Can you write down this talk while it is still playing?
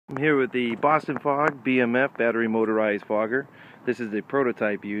I'm here with the Boston Fog BMF battery motorized fogger. This is the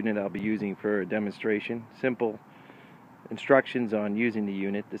prototype unit I'll be using for a demonstration. Simple instructions on using the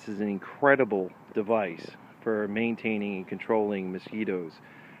unit. This is an incredible device for maintaining and controlling mosquitoes.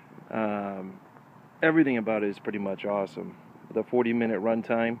 Everything about it is pretty much awesome. The 40-minute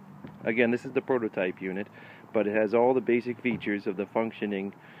runtime. Again, this is the prototype unit, but it has all the basic features of the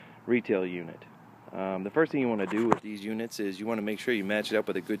functioning retail unit. The first thing you want to do with these units is you want to make sure you match it up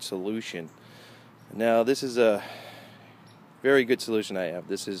with a good solution. Now, this is a very good solution I have.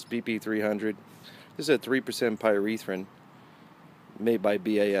 This is BP300. This is a 3% pyrethrin made by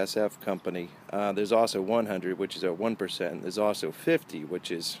BASF company. There's also 100, which is a 1%. There's also 50,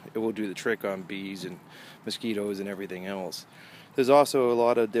 which is, it will do the trick on bees and mosquitoes and everything else. There's also a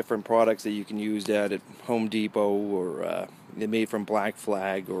lot of different products that you can use at Home Depot, or they're made from Black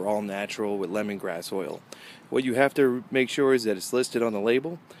Flag or all natural with lemongrass oil. What you have to make sure is that it's listed on the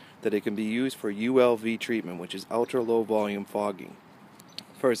label that it can be used for ULV treatment, which is ultra low volume fogging.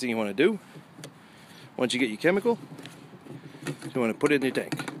 First thing you want to do, once you get your chemical, you want to put it in your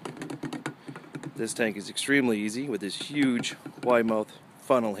tank. This tank is extremely easy with this huge wide mouth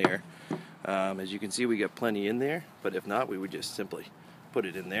funnel here. As you can see, we got plenty in there, but if not, we would just simply put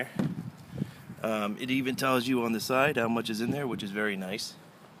it in there. It even tells you on the side how much is in there, which is very nice.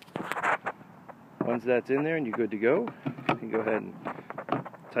 Once that's in there and you're good to go, you can go ahead and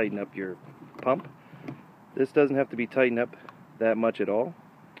tighten up your pump. This doesn't have to be tightened up that much at all.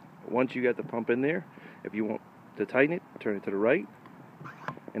 Once you got the pump in there, if you want to tighten it, turn it to the right,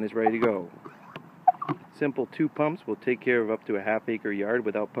 and it's ready to go. Simple 2 pumps will take care of up to a half-acre yard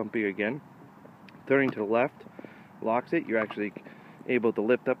without pumping again. Turning to the left locks it. You're actually able to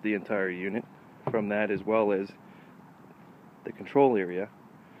lift up the entire unit from that, as well as the control area.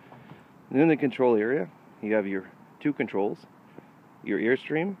 And in the control area, you have your 2 controls, your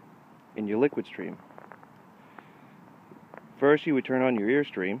airstream and your liquid stream. First, you would turn on your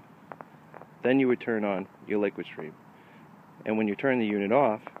airstream, then you would turn on your liquid stream. And when you turn the unit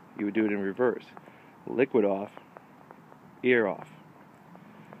off, you would do it in reverse. Liquid off, air off.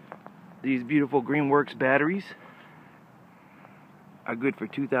 These beautiful Greenworks batteries are good for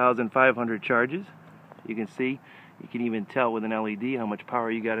 2,500 charges. You can see, you can even tell with an LED how much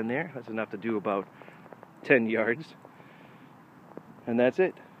power you got in there. That's enough to do about 10 yards. And that's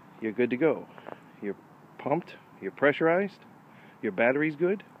it. You're good to go. You're pumped, you're pressurized, your battery's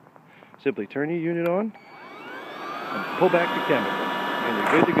good. Simply turn your unit on and pull back the chemical, and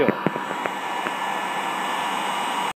you're good to go.